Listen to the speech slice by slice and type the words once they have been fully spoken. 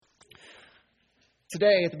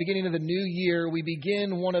Today, at the beginning of the new year, we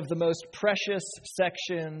begin one of the most precious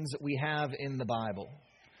sections we have in the Bible.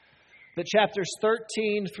 The chapters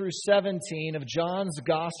 13 through 17 of John's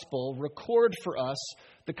Gospel record for us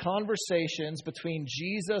the conversations between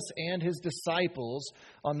Jesus and his disciples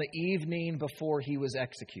on the evening before he was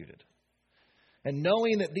executed. And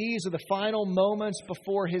knowing that these are the final moments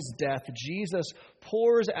before his death, Jesus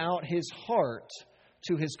pours out his heart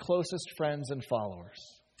to his closest friends and followers.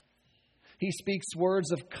 He speaks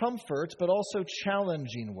words of comfort, but also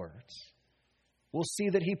challenging words. We'll see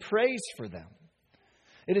that he prays for them.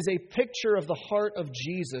 It is a picture of the heart of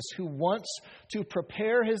Jesus who wants to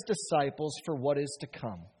prepare his disciples for what is to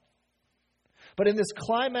come. But in this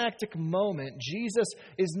climactic moment, Jesus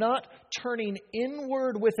is not turning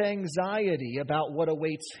inward with anxiety about what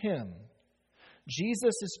awaits him.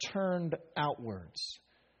 Jesus is turned outwards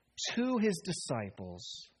to his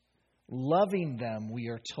disciples, loving them, we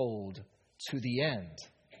are told, to the end.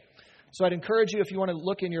 So I'd encourage you, if you want to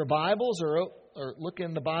look in your Bibles or look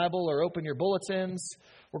in the Bible or open your bulletins,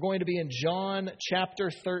 we're going to be in John chapter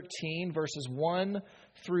 13, verses 1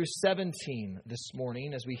 through 17 this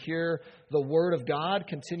morning as we hear the Word of God,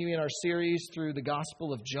 continuing our series through the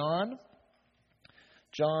Gospel of John.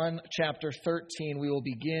 John chapter 13, we will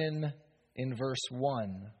begin in verse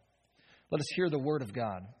 1. Let us hear the Word of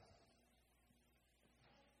God.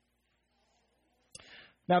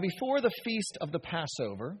 Now, before the feast of the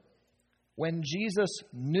Passover, when Jesus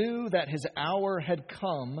knew that his hour had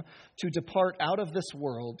come to depart out of this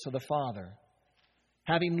world to the Father,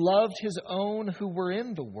 having loved his own who were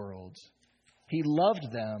in the world, he loved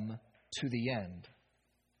them to the end.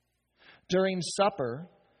 During supper,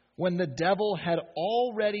 when the devil had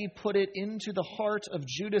already put it into the heart of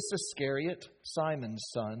Judas Iscariot, Simon's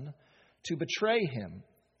son, to betray him,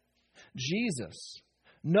 Jesus,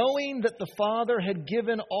 knowing that the Father had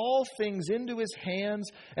given all things into his hands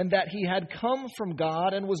and that he had come from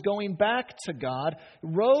God and was going back to God,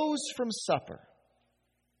 rose from supper.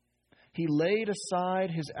 He laid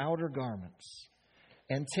aside his outer garments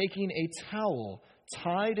and, taking a towel,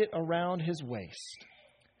 tied it around his waist.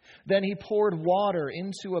 Then he poured water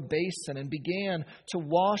into a basin and began to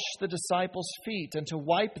wash the disciples' feet and to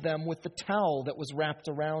wipe them with the towel that was wrapped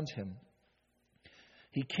around him.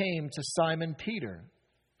 He came to Simon Peter,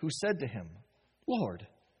 who said to him, "Lord,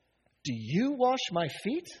 do you wash my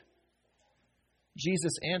feet?"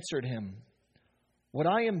 Jesus answered him, "What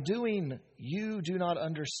I am doing you do not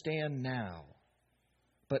understand now,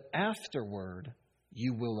 but afterward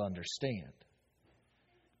you will understand."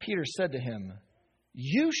 Peter said to him,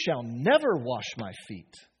 "You shall never wash my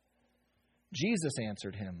feet." Jesus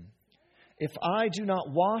answered him, "If I do not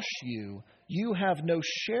wash you, you have no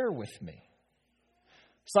share with me."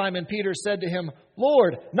 Simon Peter said to him,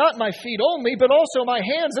 "Lord, not my feet only, but also my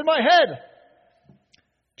hands and my head."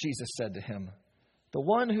 Jesus said to him, "The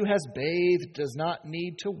one who has bathed does not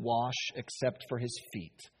need to wash except for his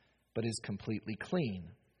feet, but is completely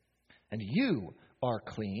clean. And you are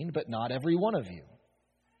clean, but not every one of you."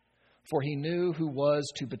 For he knew who was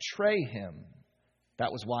to betray him.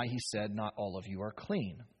 That was why he said, "Not all of you are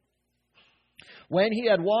clean." When he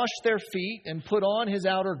had washed their feet and put on his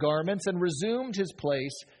outer garments and resumed his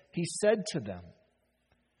place, he said to them,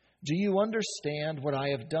 "Do you understand what I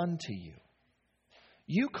have done to you?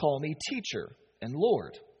 You call me teacher and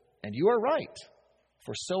Lord, and you are right,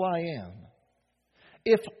 for so I am.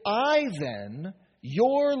 If I then,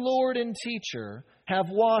 your Lord and teacher, have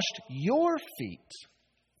washed your feet,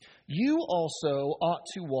 you also ought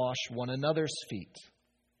to wash one another's feet.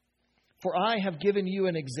 For I have given you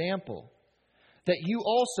an example, that you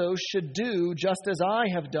also should do just as I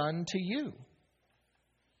have done to you.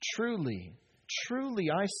 Truly, truly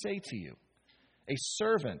I say to you, a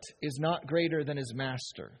servant is not greater than his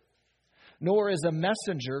master, nor is a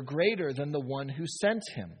messenger greater than the one who sent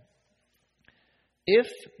him.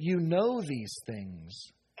 If you know these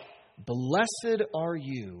things, blessed are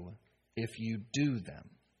you if you do them."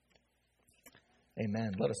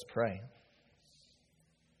 Amen. Let us pray.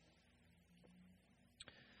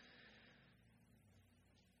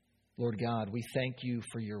 Lord God, we thank you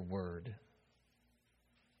for your word.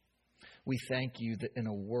 We thank you that in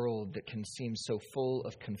a world that can seem so full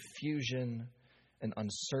of confusion and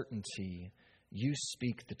uncertainty, you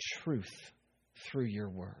speak the truth through your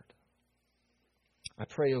word. I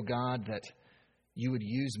pray, O God, that you would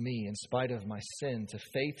use me, in spite of my sin, to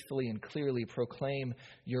faithfully and clearly proclaim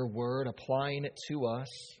your word, applying it to us.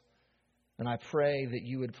 And I pray that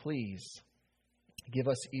you would please give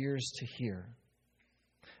us ears to hear.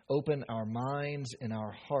 Open our minds and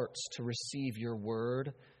our hearts to receive your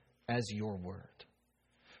word as your word,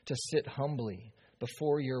 to sit humbly,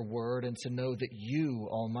 before your word and to know that you,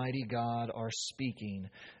 Almighty God, are speaking,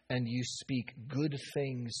 and you speak good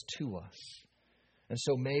things to us. And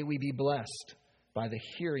so may we be blessed by the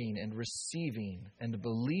hearing and receiving and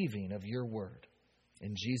believing of your word.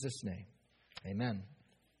 In Jesus' name, amen.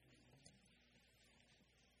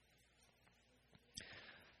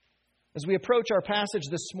 As we approach our passage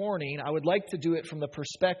this morning, I would like to do it from the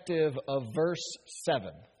perspective of verse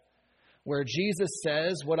 7, where Jesus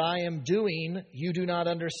says, "What I am doing, you do not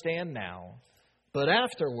understand now, but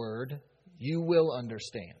afterward you will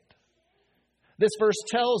understand." This verse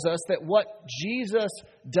tells us that what Jesus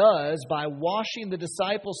does by washing the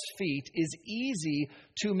disciples' feet is easy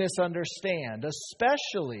to misunderstand,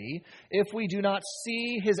 especially if we do not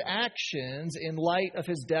see his actions in light of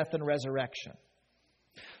his death and resurrection.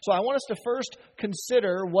 So I want us to first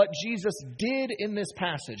consider what Jesus did in this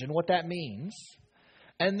passage and what that means,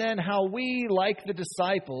 and then how we, like the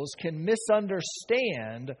disciples, can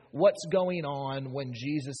misunderstand what's going on when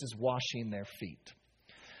Jesus is washing their feet.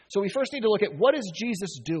 So we first need to look at, what is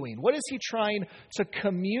Jesus doing? What is he trying to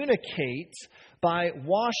communicate by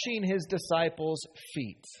washing his disciples'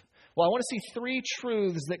 feet? Well, I want to see three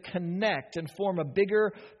truths that connect and form a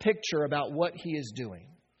bigger picture about what he is doing.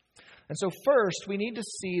 And so first, we need to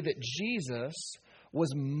see that Jesus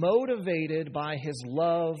was motivated by his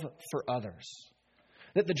love for others.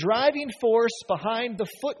 That the driving force behind the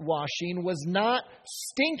foot washing was not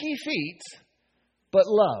stinky feet, but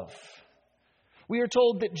love. We are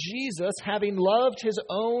told that Jesus, having loved his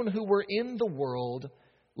own who were in the world,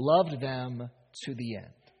 loved them to the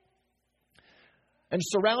end. And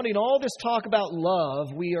surrounding all this talk about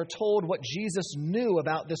love, we are told what Jesus knew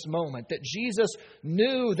about this moment. That Jesus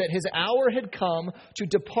knew that his hour had come to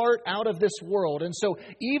depart out of this world. And so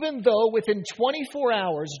even though within 24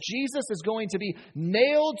 hours Jesus is going to be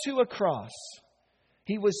nailed to a cross,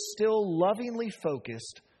 he was still lovingly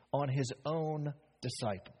focused on his own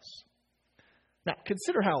disciples. Now,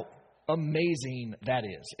 consider how amazing that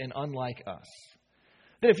is and unlike us.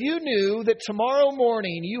 That if you knew that tomorrow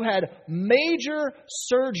morning you had major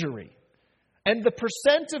surgery and the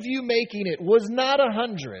percent of you making it was not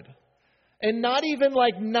 100 and not even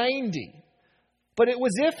like 90, but it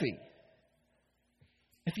was iffy.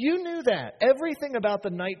 If you knew that, everything about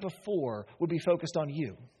the night before would be focused on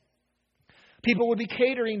you. People would be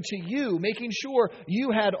catering to you, making sure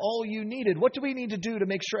you had all you needed. What do we need to do to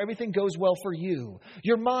make sure everything goes well for you?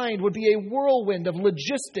 Your mind would be a whirlwind of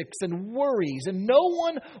logistics and worries, and no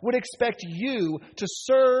one would expect you to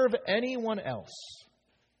serve anyone else.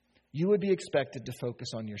 You would be expected to focus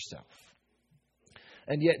on yourself.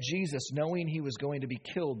 And yet Jesus, knowing he was going to be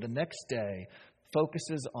killed the next day,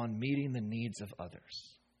 focuses on meeting the needs of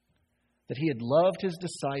others. That he had loved his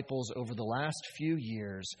disciples over the last few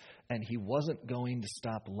years, and he wasn't going to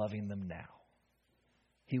stop loving them now.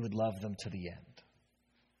 He would love them to the end.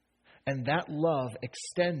 And that love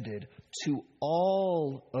extended to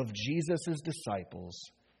all of Jesus' disciples,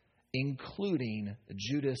 including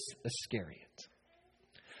Judas Iscariot.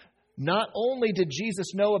 Not only did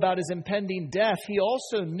Jesus know about his impending death, he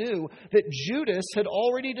also knew that Judas had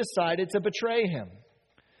already decided to betray him.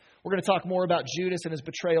 We're going to talk more about Judas and his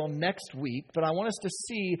betrayal next week, but I want us to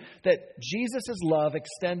see that Jesus' love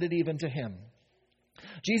extended even to him.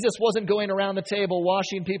 Jesus wasn't going around the table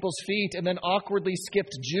washing people's feet and then awkwardly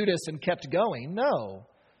skipped Judas and kept going. No,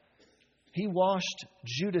 he washed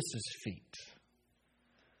Judas's feet.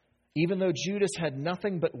 Even though Judas had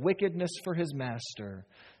nothing but wickedness for his master,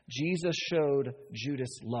 Jesus showed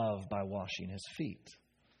Judas love by washing his feet.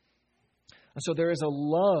 And so there is a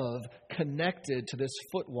love connected to this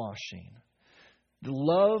foot washing. The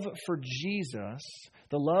love for Jesus,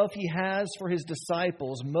 the love he has for his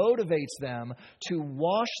disciples, motivates them to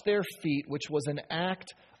wash their feet, which was an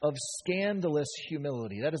act of scandalous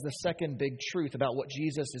humility. That is the second big truth about what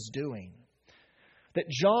Jesus is doing. That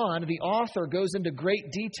John, the author, goes into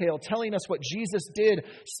great detail telling us what Jesus did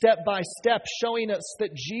step by step, showing us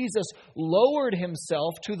that Jesus lowered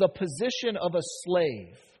himself to the position of a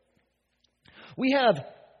slave. We have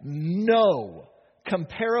no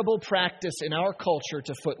comparable practice in our culture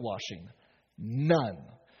to foot washing. None.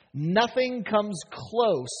 Nothing comes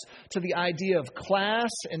close to the idea of class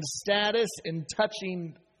and status in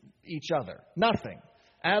touching each other. Nothing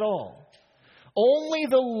at all. Only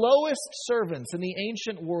the lowest servants in the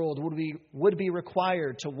ancient world would be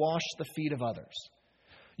required to wash the feet of others.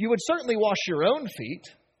 You would certainly wash your own feet,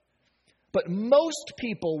 but most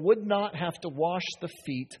people would not have to wash the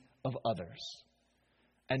feet of others.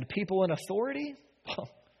 And people in authority, well,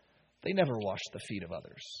 they never washed the feet of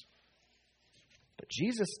others. But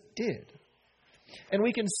Jesus did. And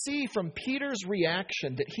we can see from Peter's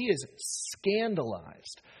reaction that he is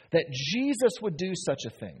scandalized that Jesus would do such a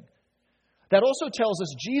thing. That also tells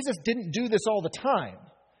us Jesus didn't do this all the time.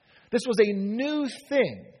 This was a new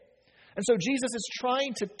thing. And so Jesus is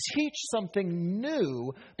trying to teach something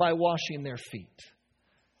new by washing their feet.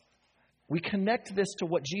 We connect this to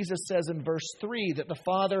what Jesus says in verse 3, that the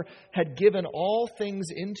Father had given all things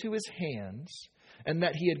into his hands, and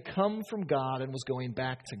that he had come from God and was going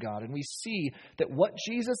back to God. And we see that what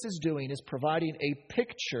Jesus is doing is providing a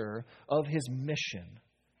picture of his mission,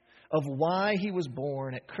 of why he was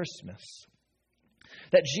born at Christmas.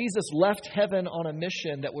 That Jesus left heaven on a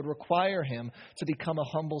mission that would require him to become a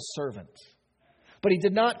humble servant. But he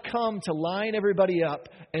did not come to line everybody up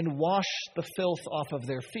and wash the filth off of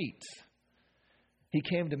their feet. He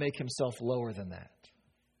came to make himself lower than that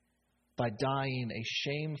by dying a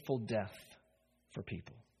shameful death for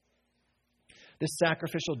people. This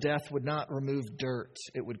sacrificial death would not remove dirt.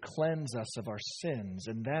 It would cleanse us of our sins.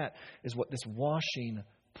 And that is what this washing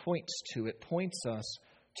points to. It points us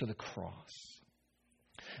to the cross.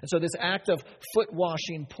 And so this act of foot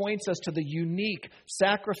washing points us to the unique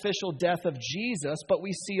sacrificial death of Jesus. But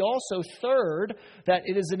we see also, third, that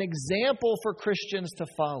it is an example for Christians to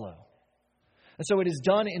follow. And so it is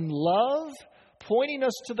done in love, pointing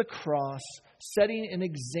us to the cross, setting an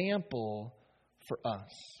example for us.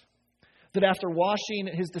 That after washing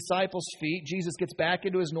his disciples' feet, Jesus gets back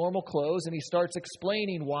into his normal clothes and he starts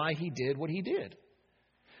explaining why he did what he did.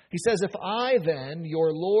 He says, "If I then,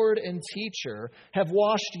 your Lord and teacher, have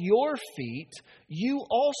washed your feet, you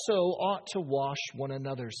also ought to wash one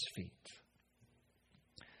another's feet."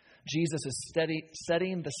 Jesus is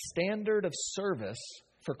setting the standard of service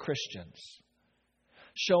for Christians,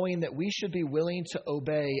 showing that we should be willing to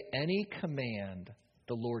obey any command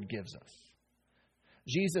the Lord gives us.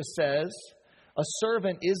 Jesus says, "A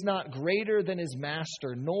servant is not greater than his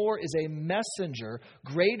master, nor is a messenger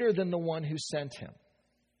greater than the one who sent him."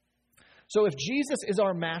 So if Jesus is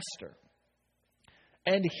our master,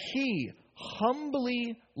 and he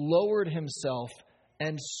humbly lowered himself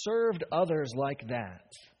and served others like that,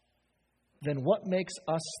 then what makes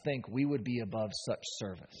us think we would be above such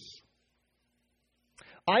service?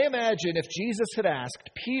 I imagine if Jesus had asked,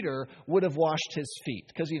 Peter would have washed his feet.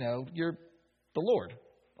 Because, you're the Lord.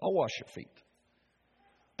 I'll wash your feet.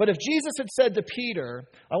 But if Jesus had said to Peter,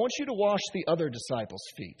 "I want you to wash the other disciples'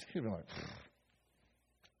 feet," he'd be like,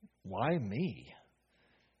 "Why me?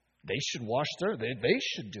 They should wash they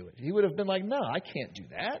should do it." He would have been like, "No, I can't do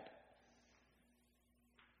that."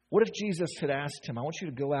 What if Jesus had asked him, "I want you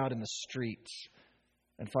to go out in the streets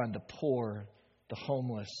and find the poor, the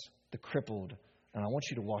homeless, the crippled, and I want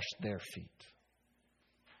you to wash their feet"?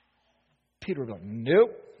 Peter would be like,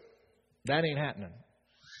 "Nope, that ain't happening.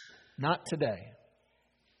 Not today."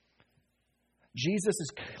 Jesus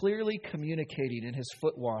is clearly communicating in his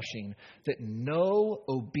foot washing that no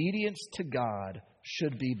obedience to God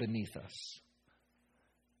should be beneath us.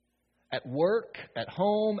 At work, at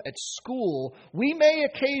home, at school, we may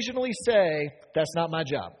occasionally say, "That's not my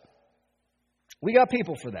job." We got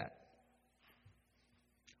people for that.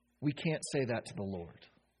 We can't say that to the Lord.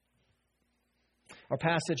 Our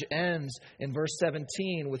passage ends in verse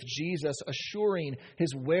 17 with Jesus assuring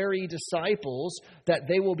his wary disciples that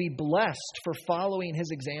they will be blessed for following his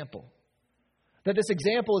example. That this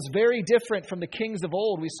example is very different from the kings of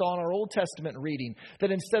old we saw in our Old Testament reading.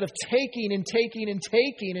 That instead of taking and taking and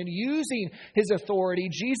taking and using his authority,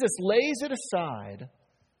 Jesus lays it aside,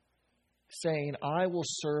 saying, "I will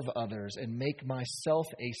serve others and make myself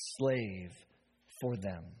a slave for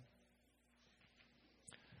them."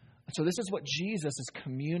 So this is what Jesus is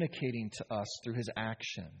communicating to us through his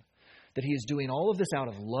action. That he is doing all of this out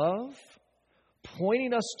of love,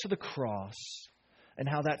 pointing us to the cross, and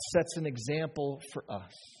how that sets an example for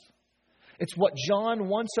us. It's what John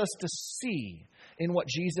wants us to see in what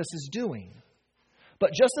Jesus is doing.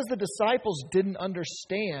 But just as the disciples didn't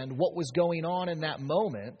understand what was going on in that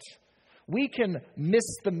moment, we can miss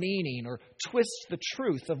the meaning or twist the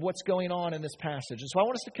truth of what's going on in this passage. And so I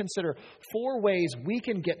want us to consider 4 ways we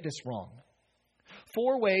can get this wrong.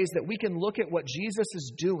 4 ways that we can look at what Jesus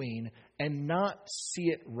is doing and not see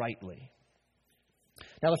it rightly.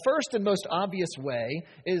 Now, the first and most obvious way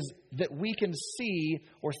is that we can see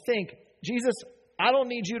or think, "Jesus, I don't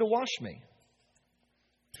need you to wash me."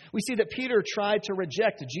 We see that Peter tried to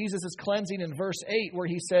reject Jesus' cleansing in verse 8, where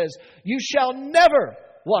he says, "You shall never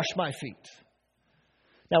wash my feet."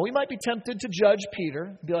 Now, we might be tempted to judge Peter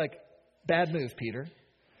and be like, "Bad move, Peter."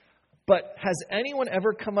 But has anyone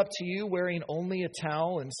ever come up to you wearing only a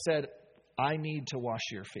towel and said, "I need to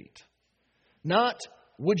wash your feet"? Not,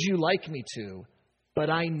 "Would you like me to?" but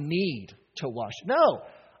 "I need to wash. No,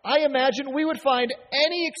 I imagine we would find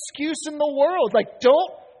any excuse in the world. Like,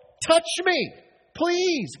 don't touch me.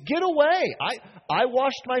 Please, get away. I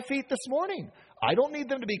washed my feet this morning. I don't need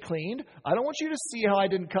them to be cleaned. I don't want you to see how I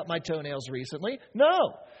didn't cut my toenails recently.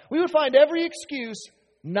 No, we would find every excuse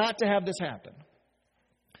not to have this happen.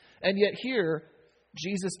 And yet here,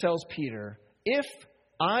 Jesus tells Peter, if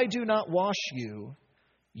I do not wash you,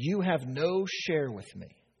 you have no share with me.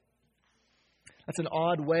 That's an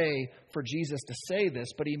odd way for Jesus to say this,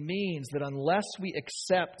 but he means that unless we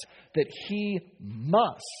accept that he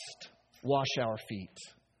must wash our feet,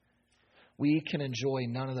 we can enjoy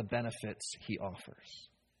none of the benefits he offers.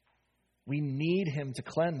 We need him to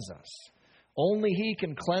cleanse us. Only he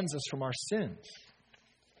can cleanse us from our sins.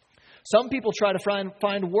 Some people try to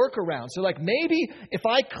find workarounds. So like, maybe if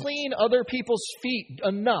I clean other people's feet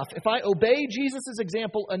enough, if I obey Jesus'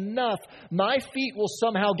 example enough, my feet will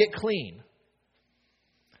somehow get clean.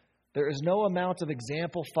 There is no amount of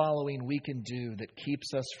example following we can do that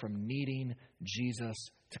keeps us from needing Jesus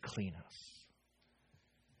to clean us.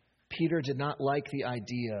 Peter did not like the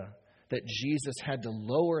idea that Jesus had to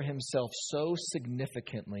lower himself so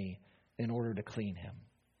significantly in order to clean him.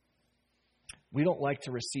 We don't like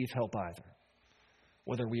to receive help either.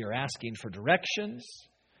 Whether we are asking for directions,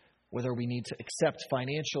 whether we need to accept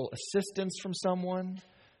financial assistance from someone,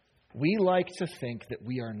 we like to think that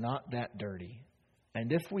we are not that dirty.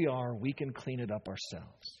 And if we are, we can clean it up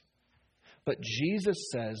ourselves. But Jesus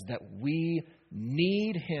says that we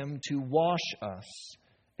need him to wash us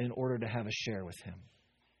in order to have a share with him.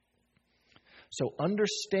 So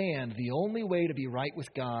understand the only way to be right with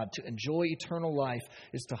God, to enjoy eternal life,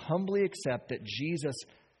 is to humbly accept that Jesus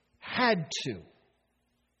had to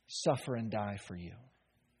suffer and die for you.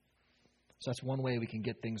 So that's one way we can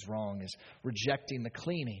get things wrong, is rejecting the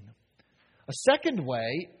cleaning. A second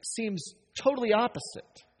way seems totally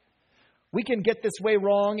opposite. We can get this way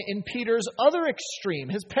wrong in Peter's other extreme,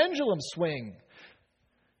 his pendulum swing.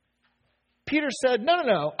 Peter said, no,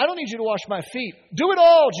 I don't need you to wash my feet. Do it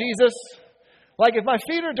all, Jesus. Like, if my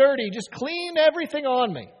feet are dirty, just clean everything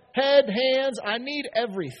on me. Head, hands, I need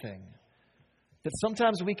everything. That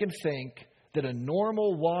sometimes we can think that a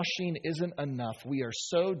normal washing isn't enough. We are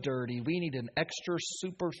so dirty, we need an extra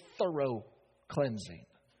super thorough cleansing.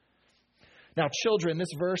 Now, children,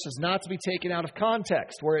 this verse is not to be taken out of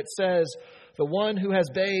context, where it says, the one who has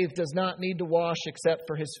bathed does not need to wash except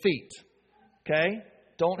for his feet. Okay?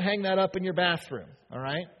 Don't hang that up in your bathroom, all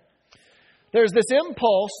right? There's this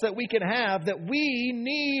impulse that we can have that we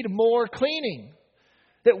need more cleaning,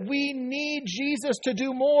 that we need Jesus to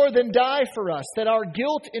do more than die for us, that our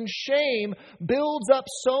guilt and shame builds up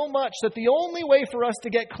so much that the only way for us to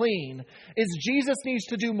get clean is Jesus needs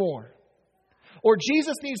to do more. Or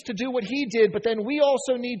Jesus needs to do what he did, but then we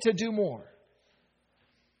also need to do more.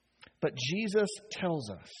 But Jesus tells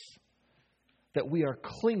us that we are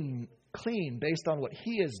clean based on what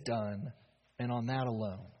he has done and on that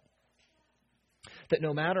alone. That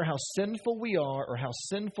no matter how sinful we are or how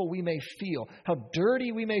sinful we may feel, how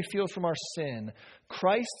dirty we may feel from our sin,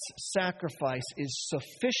 Christ's sacrifice is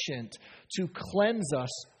sufficient to cleanse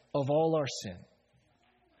us of all our sin.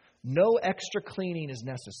 No extra cleaning is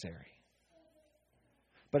necessary.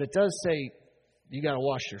 But it does say you got to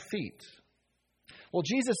wash your feet. Well,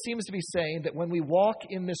 Jesus seems to be saying that when we walk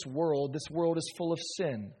in this world is full of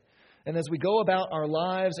sin. And as we go about our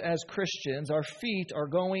lives as Christians, our feet are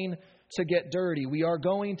going to get dirty. We are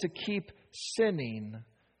going to keep sinning.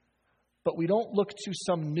 But we don't look to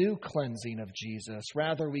some new cleansing of Jesus.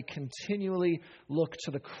 Rather, we continually look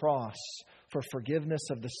to the cross for forgiveness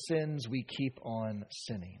of the sins we keep on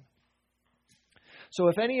sinning. So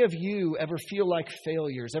if any of you ever feel like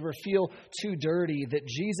failures, ever feel too dirty, that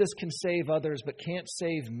Jesus can save others but can't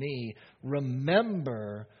save me,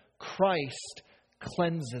 remember Christ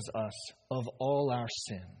cleanses us of all our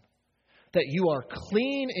sin. That you are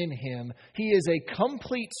clean in him, he is a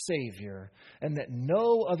complete Savior, and that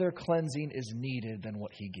no other cleansing is needed than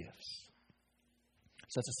what he gives.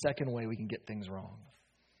 So that's a second way we can get things wrong.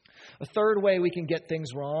 A third way we can get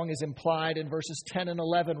things wrong is implied in verses 10 and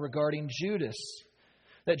 11 regarding Judas.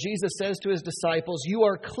 That Jesus says to his disciples, you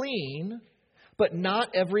are clean, but not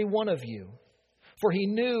every one of you. For he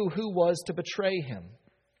knew who was to betray him.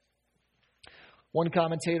 One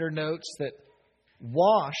commentator notes that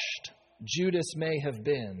washed Judas may have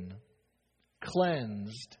been,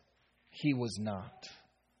 cleansed he was not.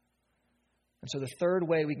 And so the third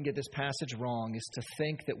way we can get this passage wrong is to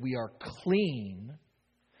think that we are clean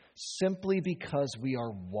simply because we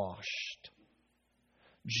are washed.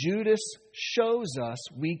 Judas shows us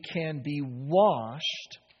we can be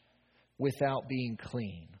washed without being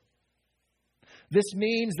clean. This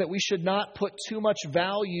means that we should not put too much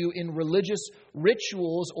value in religious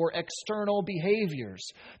rituals or external behaviors.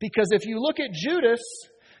 Because if you look at Judas,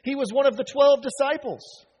 he was one of the 12 disciples.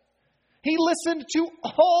 He listened to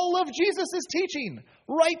all of Jesus' teaching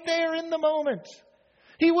right there in the moment.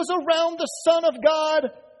 He was around the Son of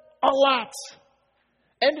God a lot.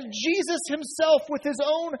 And Jesus himself, with his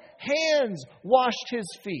own hands, washed his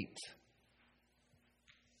feet.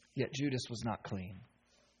 Yet Judas was not clean.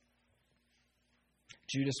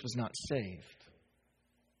 Judas was not saved.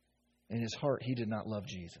 In his heart, he did not love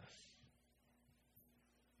Jesus.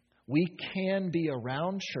 We can be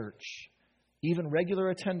around church, even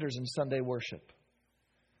regular attenders in Sunday worship.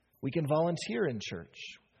 We can volunteer in church.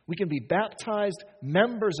 We can be baptized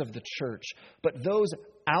members of the church. But those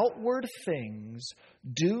outward things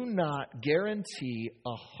do not guarantee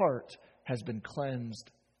a heart has been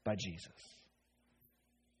cleansed by Jesus.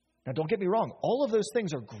 Now, don't get me wrong. All of those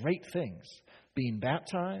things are great things. Being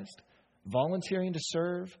baptized, volunteering to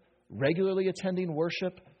serve, regularly attending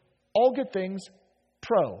worship, all good things,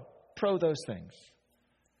 pro those things.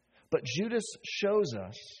 But Judas shows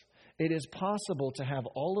us it is possible to have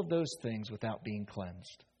all of those things without being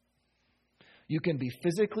cleansed. You can be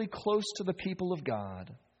physically close to the people of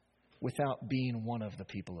God without being one of the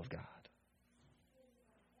people of God.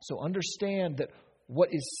 So understand that what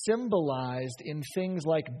is symbolized in things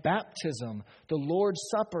like baptism, the Lord's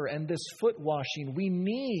Supper, and this foot washing, we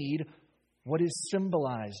need what is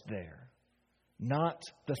symbolized there, not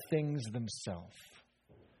the things themselves.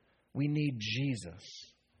 We need Jesus.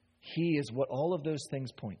 He is what all of those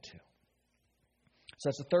things point to. So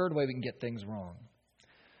that's the third way we can get things wrong.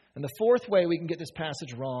 And the fourth way we can get this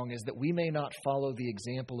passage wrong is that we may not follow the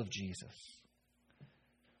example of Jesus.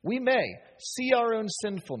 We may see our own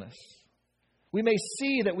sinfulness. We may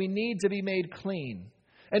see that we need to be made clean.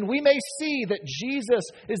 And we may see that Jesus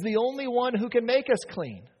is the only one who can make us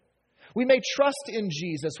clean. We may trust in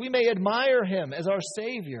Jesus. We may admire him as our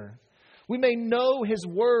Savior. We may know his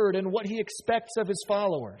word and what he expects of his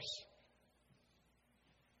followers.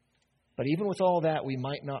 But even with all that, we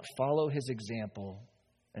might not follow his example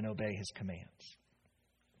and obey his commands.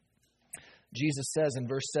 Jesus says in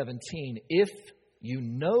verse 17, "If you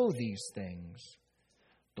know these things,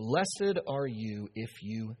 blessed are you if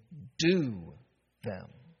you do them."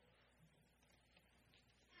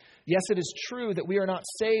 Yes, it is true that we are not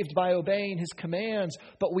saved by obeying his commands,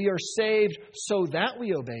 but we are saved so that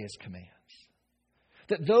we obey his commands.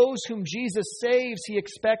 That those whom Jesus saves, he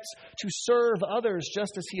expects to serve others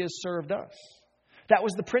just as he has served us. That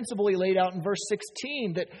was the principle he laid out in verse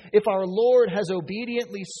 16, that if our Lord has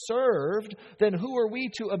obediently served, then who are we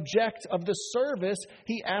to object of the service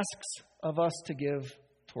he asks of us to give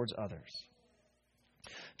towards others?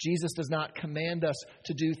 Jesus does not command us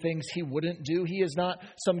to do things he wouldn't do. He is not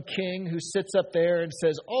some king who sits up there and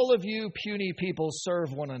says, "All of you puny people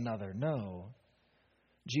serve one another." No.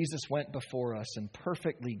 Jesus went before us and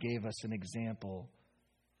perfectly gave us an example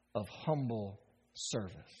of humble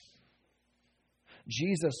service.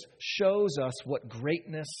 Jesus shows us what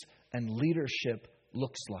greatness and leadership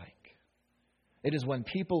looks like. It is when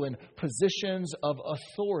people in positions of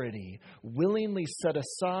authority willingly set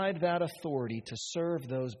aside that authority to serve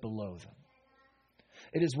those below them.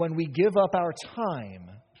 It is when we give up our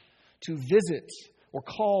time to visit or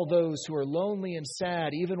call those who are lonely and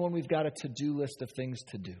sad, even when we've got a to-do list of things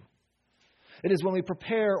to do. It is when we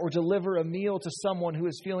prepare or deliver a meal to someone who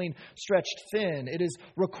is feeling stretched thin. It is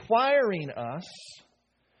requiring us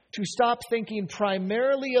to stop thinking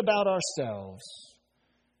primarily about ourselves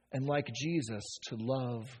and, like Jesus, to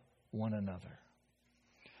love one another.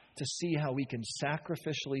 To see how we can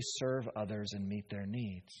sacrificially serve others and meet their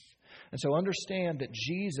needs. And so understand that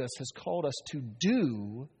Jesus has called us to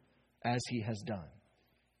do as he has done.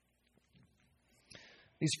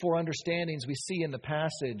 These four understandings we see in the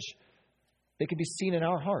passage, they can be seen in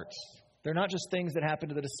our hearts. They're not just things that happen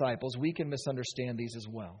to the disciples. We can misunderstand these as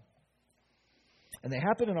well. And they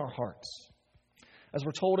happen in our hearts. As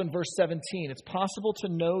we're told in verse 17, it's possible to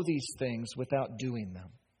know these things without doing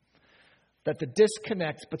them. That the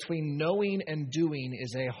disconnect between knowing and doing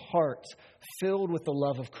is a heart filled with the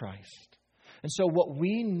love of Christ. And so what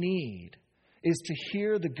we need is to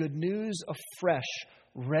hear the good news afresh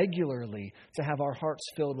regularly, to have our hearts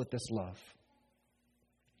filled with this love.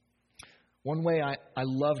 One way I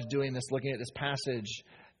loved doing this, looking at this passage,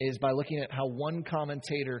 is by looking at how one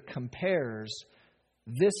commentator compares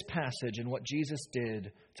this passage and what Jesus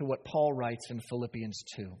did to what Paul writes in Philippians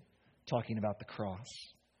 2, talking about the cross.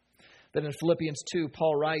 That in Philippians 2,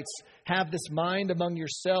 Paul writes, "Have this mind among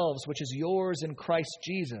yourselves, which is yours in Christ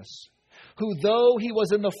Jesus, who, though he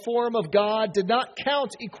was in the form of God, did not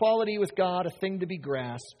count equality with God a thing to be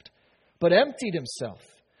grasped, but emptied himself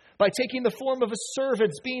by taking the form of a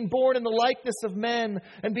servant, being born in the likeness of men,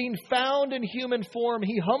 and being found in human form,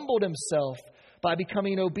 he humbled himself by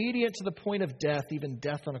becoming obedient to the point of death, even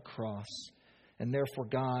death on a cross. And therefore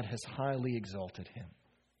God has highly exalted him.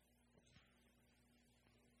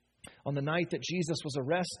 On the night that Jesus was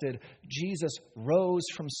arrested, Jesus rose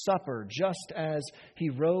from supper just as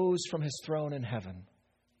he rose from his throne in heaven.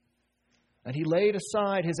 And he laid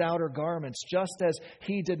aside his outer garments, just as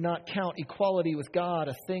he did not count equality with God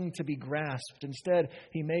a thing to be grasped. Instead,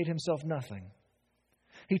 he made himself nothing.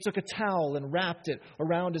 He took a towel and wrapped it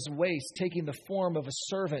around his waist, taking the form of a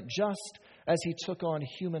servant, just as he took on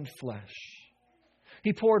human flesh.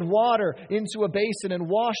 He poured water into a basin and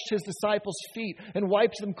washed his disciples' feet and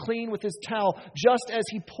wiped them clean with his towel, just as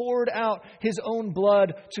he poured out his own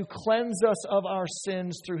blood to cleanse us of our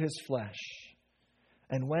sins through his flesh.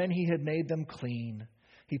 And when he had made them clean,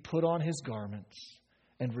 he put on his garments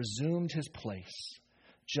and resumed his place,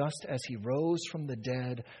 just as he rose from the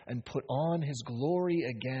dead and put on his glory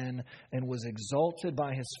again and was exalted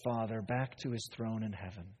by his Father back to his throne in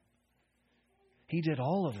heaven. He did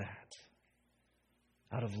all of that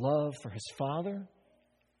out of love for his Father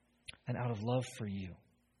and out of love for you.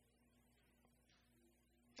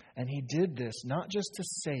 And he did this not just to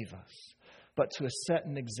save us, but to set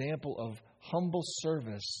an example of humble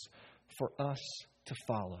service for us to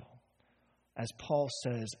follow. As Paul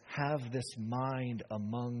says, have this mind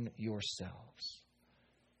among yourselves.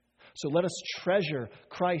 So let us treasure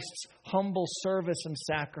Christ's humble service and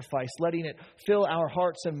sacrifice, letting it fill our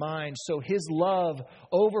hearts and minds so his love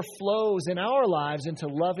overflows in our lives into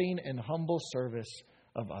loving and humble service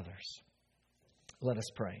of others. Let us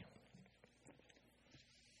pray.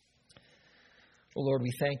 Oh Lord,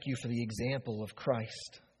 we thank you for the example of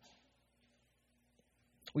Christ.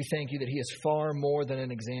 We thank you that he is far more than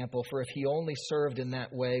an example, for if he only served in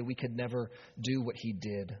that way, we could never do what he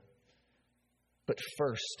did. But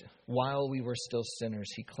first, while we were still sinners,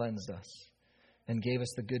 he cleansed us and gave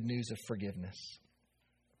us the good news of forgiveness.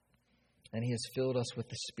 And he has filled us with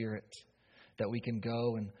the Spirit that we can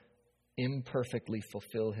go and imperfectly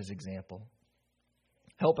fulfill his example.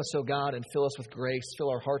 Help us, O God, and fill us with grace.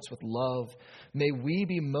 Fill our hearts with love. May we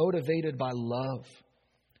be motivated by love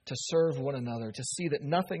to serve one another, to see that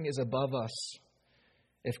nothing is above us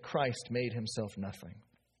if Christ made himself nothing.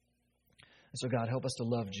 And so, God, help us to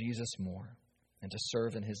love Jesus more and to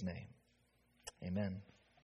serve in his name. Amen.